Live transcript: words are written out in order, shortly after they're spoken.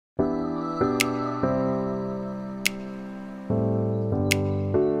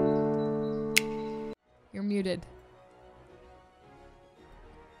muted.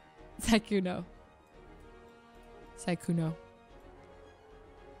 Sykkuno. Sykkuno.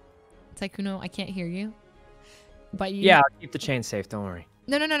 Sykkuno, I can't hear you. But you... Yeah, I'll keep the chain safe. Don't worry.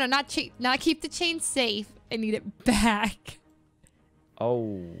 No, not keep the chain safe. I need it back.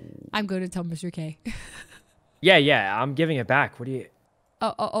 Oh. I'm going to tell Mr. K. Yeah, I'm giving it back. What do you...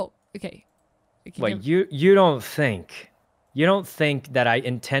 Oh, okay. Wait, you don't think that I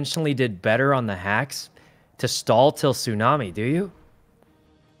intentionally did better on the hacks to stall till tsunami, do you?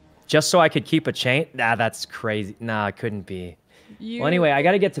 Just so I could keep a chain? Nah, that's crazy. Nah, it couldn't be. Well, anyway, I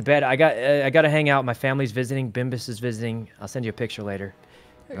gotta get to bed. I gotta hang out. My family's visiting. Bimbus is visiting. I'll send you a picture later.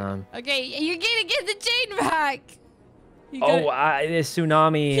 Okay, you're gonna get the chain back. This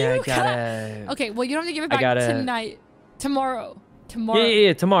tsunami. I gotta. Okay, well you don't have to give it back tonight. Tomorrow.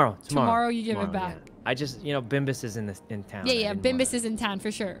 Yeah, tomorrow. Tomorrow you give it back. Yeah. I just, Bimbus is in town. Yeah, Bimbus is in town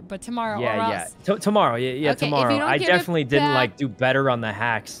for sure. But tomorrow or else... Tomorrow. Yeah, okay, tomorrow. I definitely didn't do better on the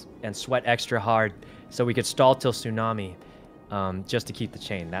hacks and sweat extra hard so we could stall till tsunami. Just to keep the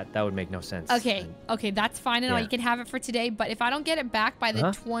chain. That would make no sense. Okay, that's fine and all. You can have it for today, but if I don't get it back by the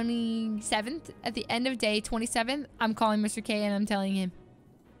 27th, at the end of day 27th, I'm calling Mr. K and I'm telling him.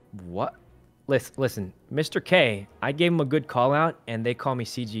 What? Listen, Mr. K, I gave him a good call out and they call me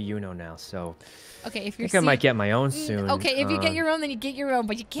CG Uno now, so... Okay, if you're I think I might get my own soon. Okay, if you get your own, then you get your own,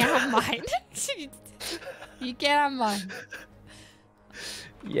 but you can't have mine. You can't have mine.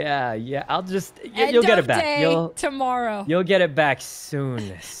 Yeah, I'll just... You'll get it back. Tomorrow. You'll get it back soon.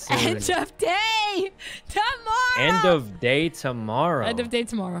 End of day tomorrow. End of day tomorrow. End of day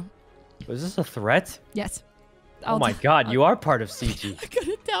tomorrow. Was this a threat? Yes. Oh my God, you are part of CG. I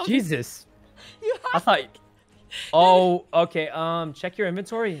couldn't tell. Jesus. I thought... Oh, okay. Check your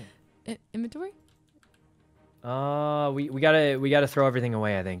inventory. Inventory? We gotta throw everything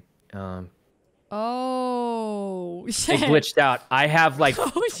away, I think. Oh shit. It glitched out. I have like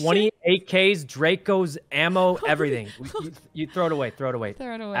 28 Ks, Dracos, ammo, everything. You throw it away. Throw it away.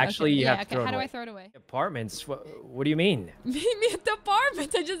 Throw it away. Actually, you have to throw it away. How do I throw it away? Apartments? What do you mean? Meet me at the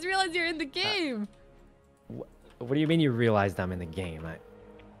apartments. I just realized you're in the game. What do you mean you realized I'm in the game?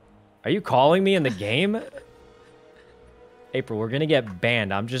 Are you calling me in the game? April, we're gonna get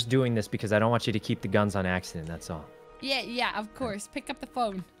banned. I'm just doing this because I don't want you to keep the guns on accident, that's all. Yeah, of course. Pick up the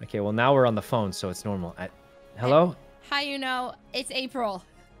phone. Okay, well now we're on the phone, so it's normal. Hello? Hi, it's April.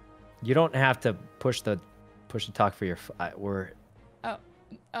 You don't have to push the talk for your...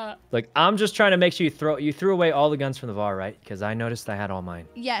 Like, I'm just trying to make sure you threw away all the guns from the bar, right? Because I noticed I had all mine.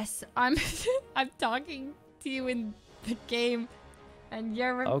 Yes, I'm talking to you in the game. And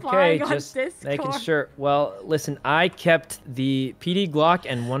you're replying on Discord. Okay, just making sure. Well, listen, I kept the PD Glock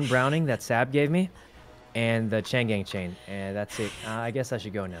and 1 Browning that Sab gave me, and the Changang chain, and that's it. I guess I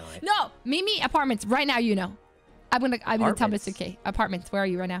should go now. Right? No, meet me apartments right now. I'm gonna tell Mr. K. Apartments. Where are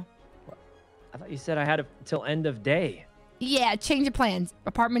you right now? I thought you said I had till end of day. Yeah, change of plans.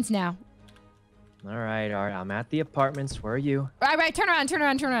 Apartments now. All right. I'm at the apartments. Where are you? Right. Turn around.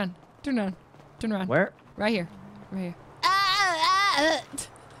 Where? Right here.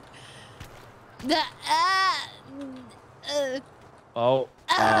 Oh.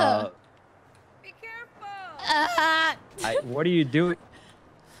 Be careful. What are you doing?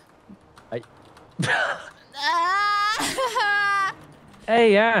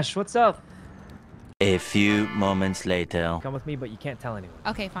 Hey, Ash, what's up? A few moments later. Come with me, but you can't tell anyone.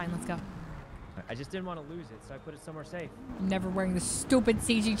 Okay, fine. Let's go. I just didn't want to lose it, so I put it somewhere safe. I'm never wearing this stupid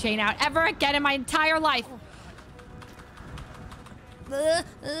CG chain out ever again in my entire life. Right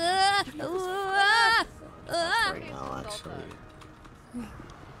now, actually.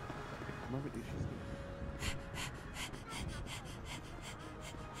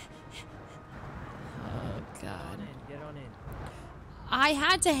 Oh God! Get on in. I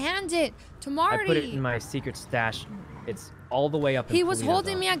had to hand it to Marty. I put it in my secret stash. It's all the way up. He was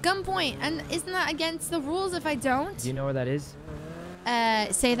holding me at gunpoint, and isn't that against the rules if I don't? Do you know where that is?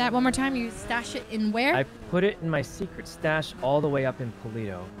 Say that one more time. You stash it in where? I put it in my secret stash all the way up in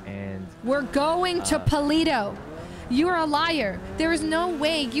Polito, and... We're going to Polito. You are a liar. There is no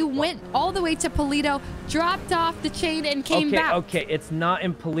way you went all the way to Polito, dropped off the chain, and came back. Okay, it's not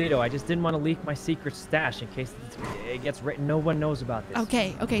in Polito. I just didn't want to leak my secret stash in case it gets written. No one knows about this.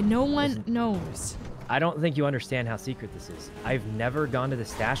 Okay, no one knows. I don't think you understand how secret this is. I've never gone to the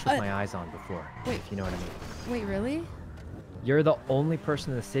stash with my eyes on before, if you know what I mean. Wait, really? You're the only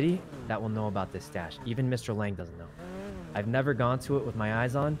person in the city that will know about this stash. Even Mr. Lang doesn't know. I've never gone to it with my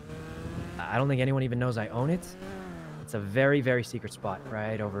eyes on. I don't think anyone even knows I own it. It's a very, very secret spot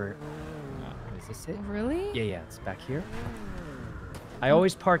right over... Is this it? Really? Yeah, it's back here. I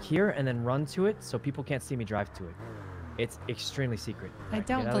always park here and then run to it so people can't see me drive to it. It's extremely secret. I Right,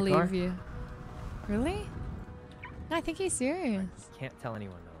 don't believe you. Really? No, I think he's serious. Can't tell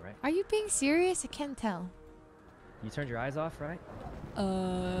anyone though, right? Are you being serious? I can't tell. You turned your eyes off, right?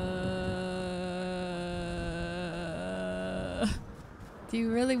 Do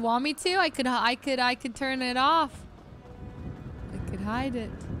you really want me to? I could turn it off. I could hide it.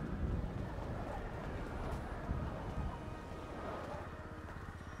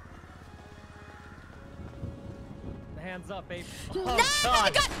 Hands up, babe. No, Oh, I God. have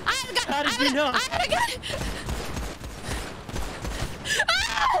a gun! I have a gun! How did you know? I have a gun!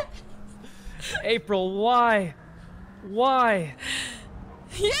 Ah! April, why? Why?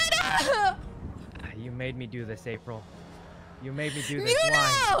 You know! You made me do this, April. You made me do this. You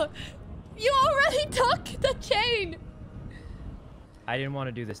Why? know! You already took the chain! I didn't want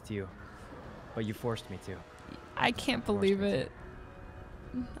to do this to you, but you forced me to. I can't believe it.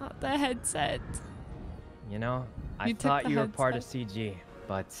 Not the headset. You know, I You took thought the you were part of headset. CG,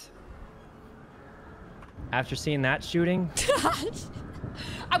 but after seeing that shooting,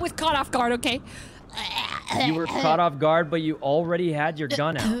 I was caught off guard, okay? you were caught off guard, but you already had your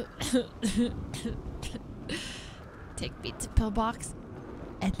gun out. Take me to pillbox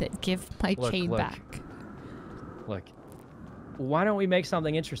and then give my chain back. Look, why don't we make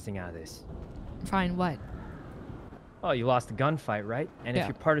something interesting out of this? Fine, what? Oh, you lost a gunfight, right? And Yeah. if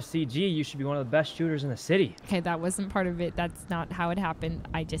you're part of CG, you should be one of the best shooters in the city. Okay, that wasn't part of it. That's not how it happened.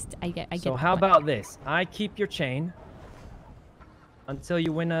 I get So how about this? I keep your chain until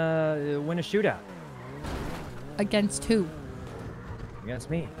you win a shootout Against who?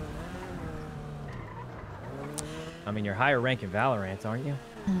 against me. I mean, you're higher rank in Valorant, aren't you?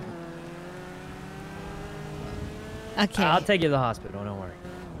 Okay. I'll take you to the hospital. Don't worry.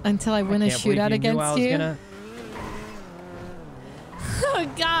 Until I win a Can't believe shootout you knew I against was you? gonna-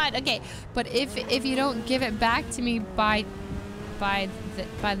 Oh God. Okay, but if you don't give it back to me by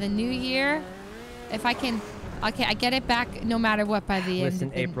the new year, if I can, okay, I get it back no matter what by the end.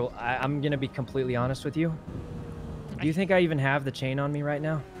 Listen, April, I'm gonna be completely honest with you. Do you think I even have the chain on me right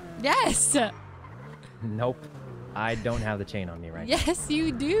now? Yes. Nope. I don't have the chain on me right now. Yes,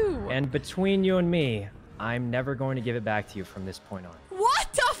 you do. And between you and me, I'm never going to give it back to you from this point on. What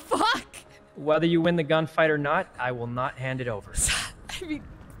the fuck? Whether you win the gunfight or not, I will not hand it over. I mean,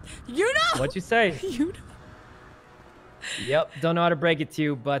 you know. What'd you say? You know. Yep, don't know how to break it to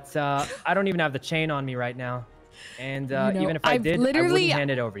you, but I don't even have the chain on me right now. And You know, even if I I've did, I literally- wouldn't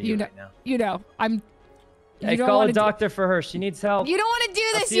hand it over to you know, right now. You know, I'm. Hey, You don't call a wanna do- doctor for her. She needs help. You don't want to do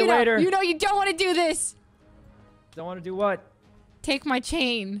I'll this. see you know. later. You know you don't want to do this. Don't want to do what? Take my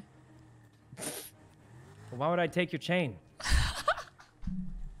chain. Why would I take your chain?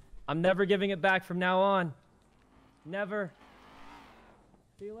 I'm never giving it back from now on. Never.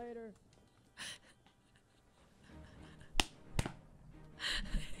 See you later.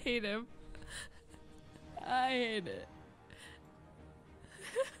 I hate him. I hate it.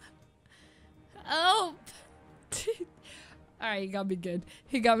 Oh. All right, he got me good.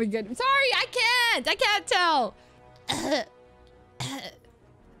 He got me good. Sorry, I can't tell.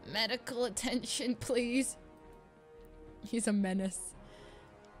 Medical attention, please. He's a menace.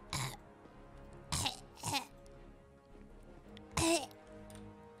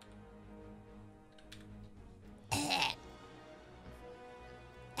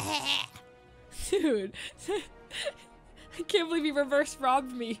 Dude, I can't believe he reverse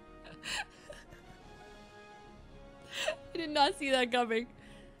robbed me. I did not see that coming.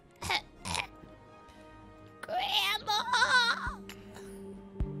 Grandma!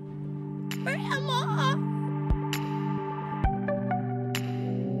 Grandma!